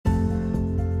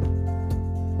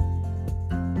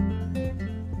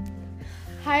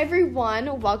Hi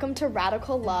everyone, welcome to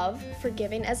Radical Love,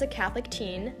 Forgiving as a Catholic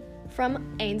Teen,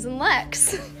 from Ains and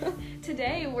Lex.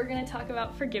 Today we're going to talk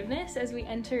about forgiveness as we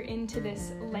enter into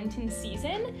this Lenten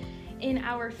season. In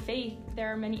our faith,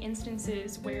 there are many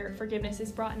instances where forgiveness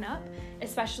is brought up,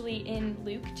 especially in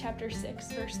Luke chapter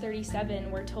 6, verse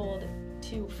 37, we're told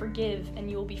to forgive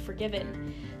and you will be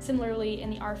forgiven. Similarly,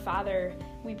 in the Our Father,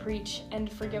 we preach,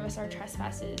 and forgive us our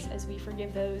trespasses as we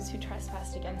forgive those who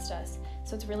trespassed against us.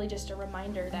 So it's really just a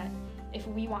reminder that if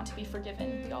we want to be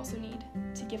forgiven, we also need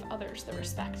to give others the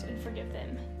respect and forgive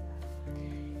them.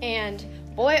 And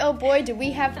boy, oh boy, do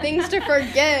we have things to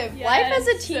forgive. Yes. Life as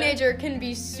a teenager can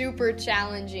be super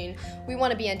challenging. We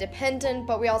want to be independent,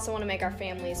 but we also want to make our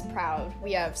families proud.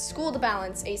 We have school to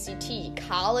balance, ACT,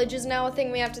 college is now a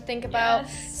thing we have to think about,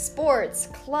 sports,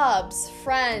 clubs,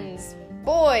 friends,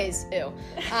 boys, ew.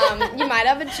 You might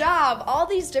have a job, all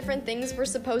these different things we're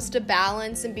supposed to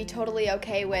balance and be totally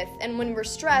okay with. And when we're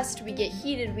stressed, we get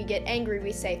heated, we get angry,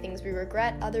 we say things we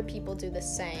regret, other people do the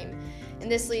same.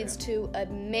 And this leads to a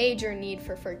major need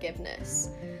for forgiveness.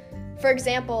 For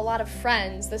example, a lot of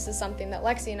friends, this is something that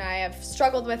Lexi and I have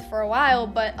struggled with for a while,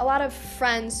 but a lot of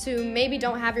friends who maybe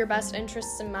don't have your best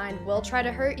interests in mind will try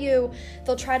to hurt you.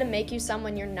 They'll try to make you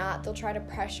someone you're not. They'll try to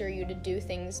pressure you to do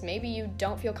things maybe you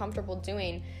don't feel comfortable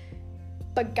doing.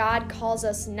 But God calls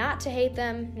us not to hate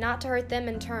them, not to hurt them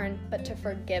in turn, but to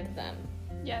forgive them.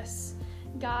 Yes.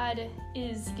 God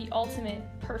is the ultimate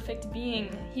perfect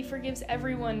being. He forgives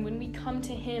everyone when we come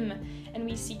to Him and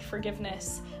we seek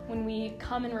forgiveness. When we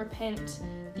come and repent,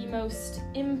 the most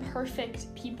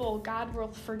imperfect people, God will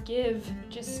forgive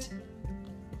just,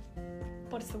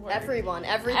 what's the word? Everyone,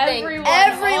 every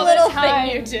all little the time.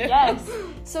 thing you do. Yes.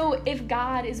 So if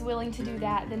God is willing to do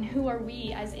that, then who are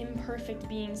we as imperfect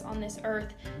beings on this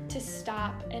earth to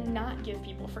stop and not give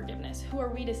people forgiveness? Who are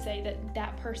we to say that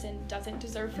that person doesn't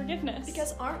deserve forgiveness?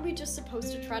 Because aren't we just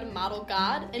supposed to try to model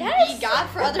God and Yes. be God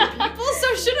for other people?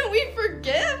 So shouldn't we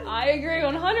forgive? I agree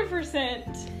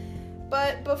 100%.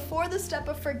 But before the step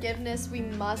of forgiveness, we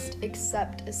must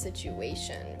accept a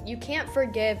situation. You can't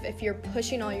forgive if you're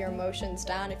pushing all your emotions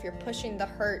down, if you're pushing the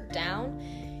hurt down.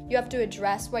 You have to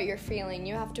address what you're feeling.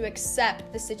 You have to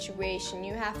accept the situation.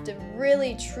 You have to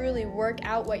really, truly work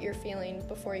out what you're feeling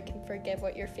before you can forgive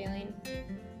what you're feeling.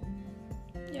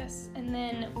 Yes, and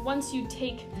then once you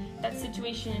take that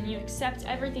situation and you accept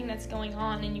everything that's going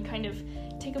on and you kind of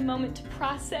take a moment to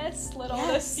process, let all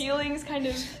those feelings kind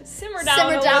of simmer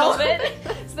down a little bit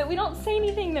so that we don't say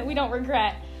anything that we don't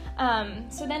regret.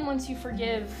 So then once you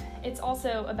forgive, it's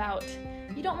also about,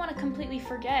 you don't want to completely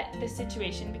forget the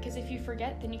situation, because if you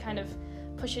forget, then you kind of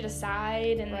push it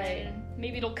aside and then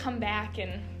maybe it'll come back.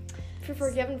 And if you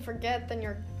forgive and forget, then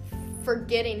you're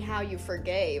forgetting how you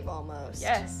forgave almost.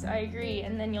 Yes, I agree.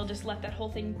 And then you'll just let that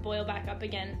whole thing boil back up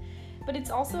again. But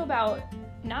it's also about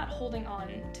not holding on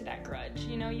to that grudge.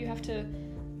 You know, you have to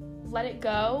let it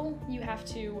go. You have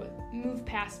to move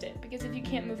past it. Because if you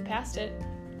can't move past it,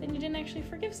 then you didn't actually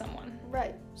forgive someone.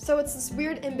 Right. So it's this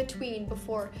weird in-between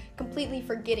before completely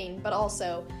forgetting, but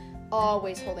also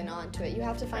always holding on to it. You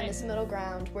have to find this middle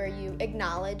ground where you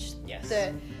acknowledge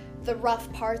the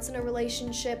rough parts in a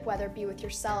relationship, whether it be with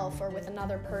yourself or with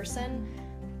another person,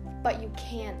 but you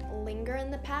can't linger in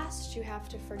the past. You have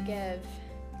to forgive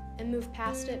and move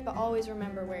past it, but always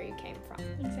remember where you came from.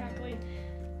 Exactly.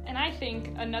 And I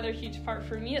think another huge part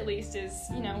for me, at least, is,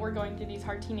 we're going through these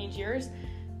hard teenage years,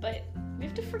 but we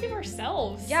have to forgive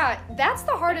ourselves. Yeah, that's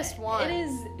the hardest one. It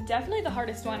is definitely the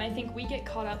hardest one. I think we get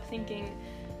caught up thinking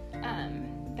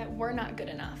that we're not good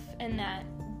enough and that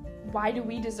why do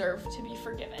we deserve to be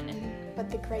forgiven? But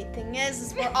the great thing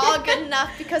is we're all good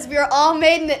enough because we are all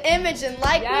made in the image and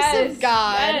likeness of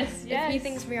God. Yes. If He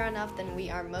thinks we are enough, then we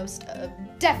are most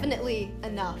definitely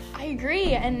enough. I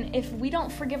agree. And if we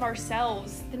don't forgive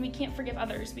ourselves, then we can't forgive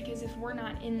others, because if we're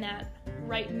not in that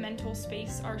right mental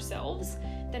space ourselves,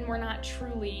 then we're not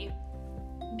truly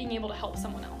being able to help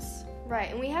someone else. Right,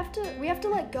 and we have to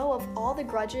let go of all the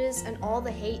grudges and all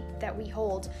the hate that we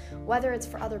hold, whether it's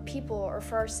for other people or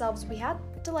for ourselves. We have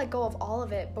to let go of all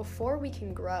of it before we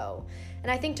can grow. And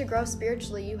I think to grow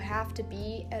spiritually, you have to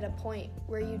be at a point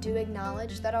where you do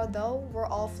acknowledge that although we're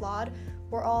all flawed,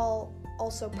 we're all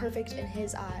also perfect in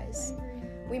His eyes.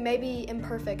 We may be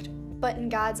imperfect, but in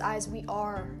God's eyes, we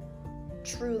are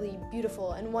truly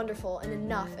beautiful and wonderful and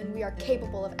enough, and we are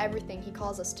capable of everything He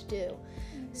calls us to do.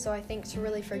 So I think to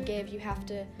really forgive, you have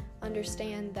to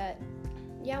understand that,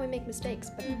 we make mistakes,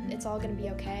 but it's all going to be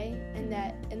okay, and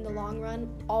that in the long run,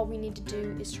 all we need to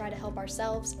do is try to help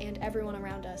ourselves and everyone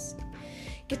around us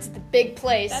get to the big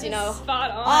place, that is spot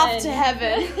on. off to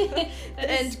heaven, the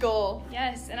end goal.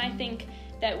 Yes, and I think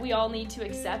that we all need to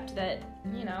accept that,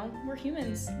 you know, we're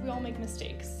humans. We all make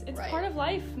mistakes. It's part of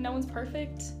life. No one's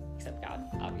perfect, except God,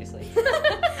 obviously.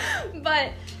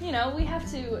 But, you know, we have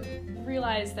to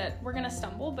realize that we're going to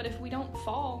stumble, but if we don't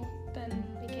fall, then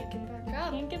we can't get back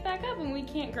up. We can't get back up and we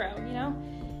can't grow, you know?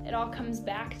 It all comes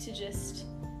back to just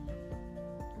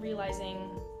realizing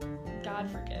God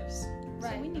forgives.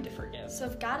 Right. So we need to forgive. So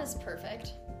if God is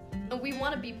perfect, and we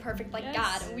want to be perfect like Yes.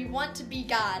 God, and we want to be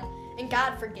God, and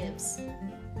God forgives,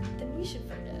 then we should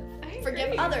forgive. I Forgive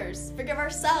agree. others. Forgive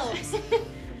ourselves.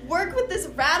 Work with this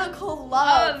radical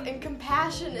love and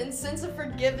compassion and sense of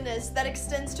forgiveness that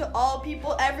extends to all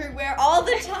people everywhere all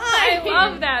the time. I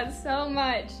love that so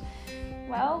much.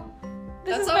 Well,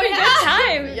 this has That's all been a we good have.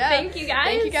 time. Yeah. Thank you guys.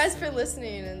 Thank you guys for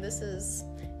listening, and this is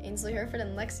Ainsley Herford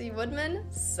and Lexi Woodman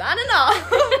signing off.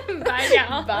 Bye,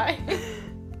 y'all. Bye.